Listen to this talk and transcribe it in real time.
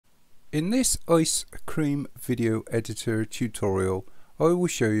In this Icecream video editor tutorial, I will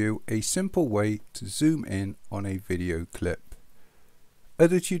show you a simple way to zoom in on a video clip.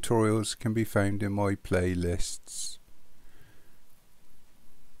 Other tutorials can be found in my playlists.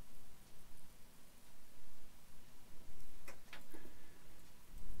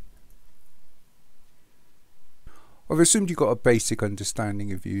 I've assumed you've got a basic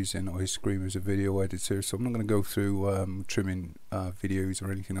understanding of using Icecream as a video editor, so I'm not going to go through trimming videos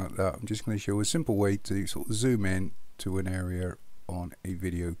or anything like that. I'm just going to show a simple way to sort of zoom in to an area on a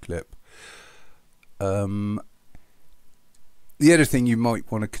video clip. The other thing you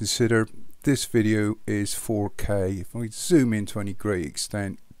might want to consider, this video is 4K. If I zoom in to any great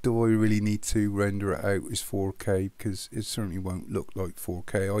extent, do I really need to render it out as 4K? Because it certainly won't look like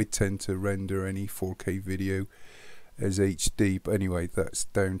 4K. I tend to render any 4K video as HD, but anyway, that's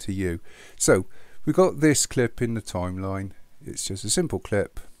down to you. So we've got this clip in the timeline. It's just a simple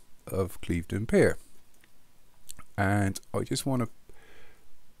clip of Clevedon Pier, and I just want to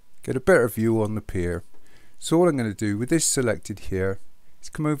get a better view on the pier. So all I'm going to do with this selected here is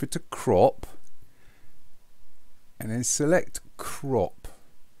come over to crop and then select crop.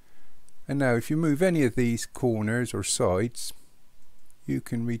 And now if you move any of these corners or sides, you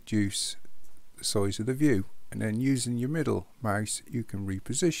can reduce the size of the view. And then using your middle mouse, you can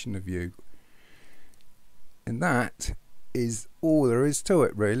reposition the view. And that is all there is to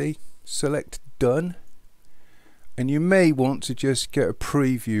it, really. Select done. And you may want to just get a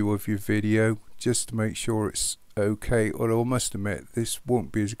preview of your video just to make sure it's okay. Although I must admit, this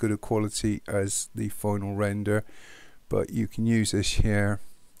won't be as good a quality as the final render. But you can use this here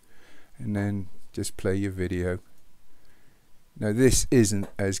and then just play your video. Now this isn't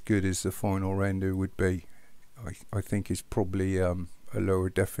as good as the final render would be. I think it's probably a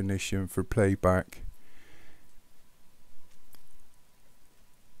lower definition for playback.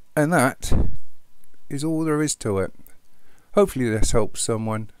 And that is all there is to it. Hopefully this helps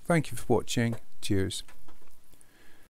someone. Thank you for watching. Cheers.